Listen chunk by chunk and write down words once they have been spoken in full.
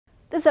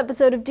This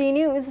episode of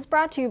DNews is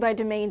brought to you by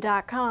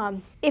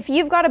Domain.com. If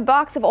you've got a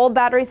box of old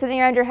batteries sitting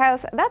around your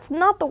house, that's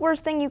not the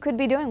worst thing you could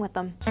be doing with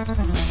them.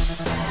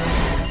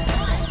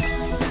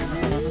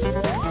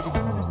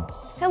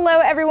 Hello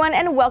everyone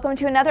and welcome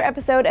to another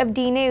episode of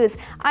DNews.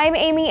 I'm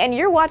Amy and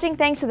you're watching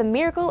thanks to the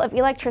miracle of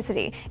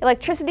electricity.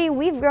 Electricity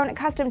we've grown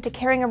accustomed to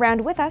carrying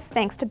around with us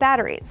thanks to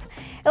batteries.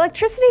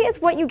 Electricity is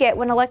what you get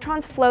when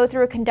electrons flow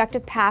through a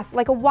conductive path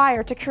like a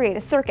wire to create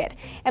a circuit,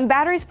 and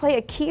batteries play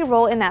a key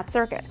role in that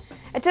circuit.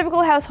 A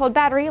typical household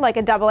battery, like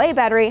a AA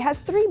battery, has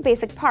three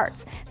basic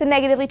parts: the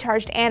negatively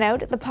charged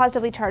anode, the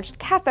positively charged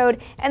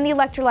cathode, and the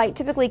electrolyte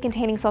typically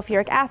containing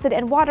sulfuric acid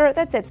and water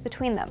that sits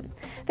between them.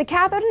 The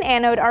cathode and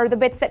anode are the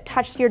bits that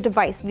touch your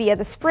device via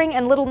the spring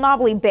and little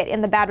knobbly bit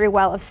in the battery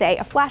well of, say,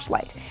 a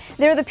flashlight.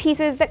 They're the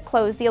pieces that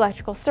close the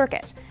electrical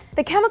circuit.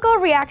 The chemical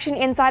reaction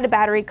inside a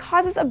battery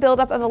causes a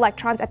buildup of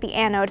electrons at the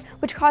anode,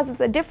 which causes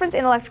a difference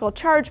in electrical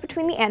charge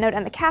between the anode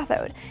and the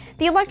cathode.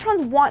 The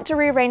electrons want to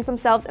rearrange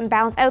themselves and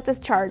balance out this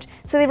charge,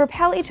 so they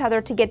repel each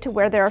other to get to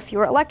where there are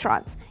fewer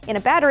electrons. In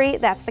a battery,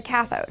 that's the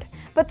cathode.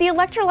 But the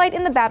electrolyte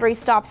in the battery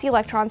stops the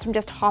electrons from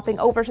just hopping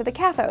over to the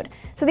cathode.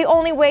 So the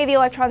only way the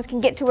electrons can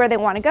get to where they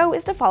want to go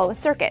is to follow a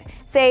circuit,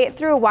 say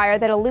through a wire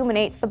that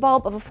illuminates the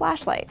bulb of a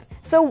flashlight.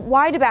 So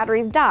why do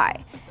batteries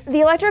die? The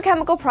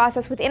electrochemical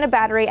process within a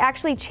battery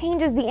actually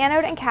changes the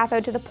anode and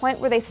cathode to the point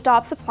where they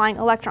stop supplying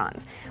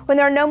electrons. When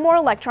there are no more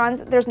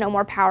electrons, there's no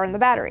more power in the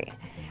battery.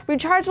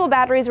 Rechargeable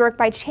batteries work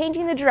by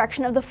changing the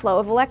direction of the flow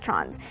of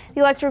electrons.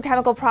 The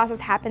electrochemical process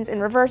happens in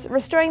reverse,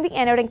 restoring the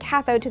anode and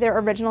cathode to their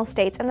original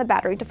states and the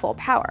battery to full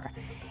power.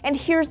 And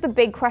here's the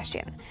big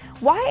question.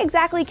 Why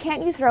exactly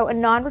can't you throw a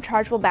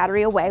non-rechargeable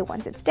battery away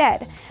once it's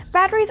dead?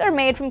 Batteries are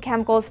made from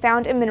chemicals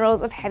found in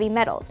minerals of heavy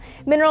metals,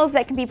 minerals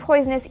that can be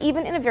poisonous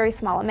even in a very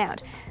small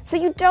amount. So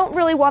you don't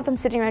really want them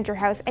sitting around your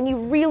house, and you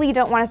really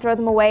don't want to throw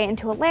them away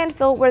into a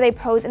landfill where they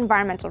pose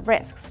environmental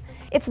risks.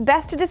 It's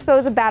best to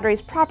dispose of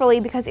batteries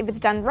properly because if it's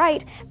done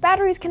right,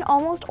 batteries can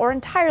almost or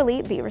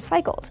entirely be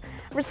recycled.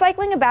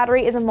 Recycling a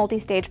battery is a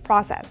multi-stage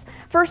process.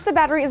 First, the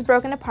battery is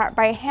broken apart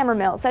by a hammer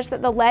mill such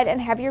that the lead and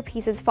heavier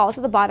pieces fall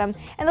to the bottom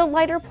and the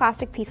lighter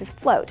plastic pieces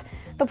float.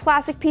 The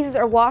plastic pieces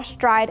are washed,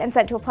 dried, and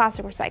sent to a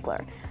plastic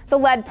recycler. The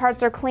lead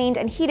parts are cleaned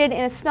and heated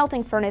in a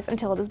smelting furnace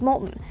until it is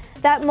molten.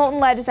 That molten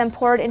lead is then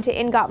poured into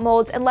ingot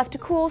molds and left to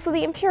cool so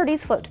the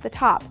impurities float to the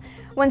top.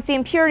 Once the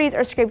impurities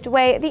are scraped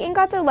away, the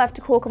ingots are left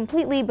to cool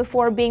completely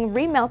before being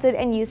remelted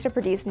and used to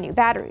produce new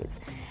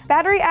batteries.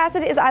 Battery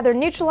acid is either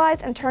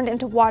neutralized and turned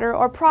into water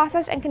or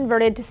processed and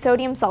converted to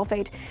sodium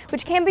sulfate,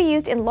 which can be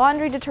used in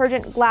laundry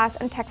detergent, glass,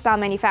 and textile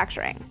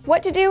manufacturing.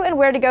 What to do and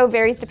where to go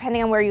varies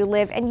depending on where you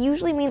live and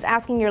usually means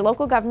asking your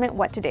local government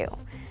what to do.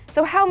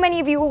 So how many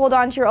of you will hold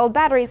on to your old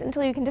batteries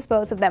until you can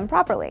dispose of them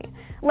properly?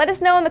 Let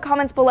us know in the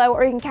comments below,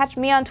 or you can catch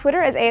me on Twitter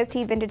as AST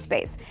Vintage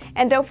Space.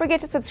 And don't forget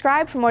to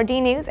subscribe for more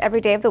DNews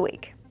every day of the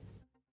week.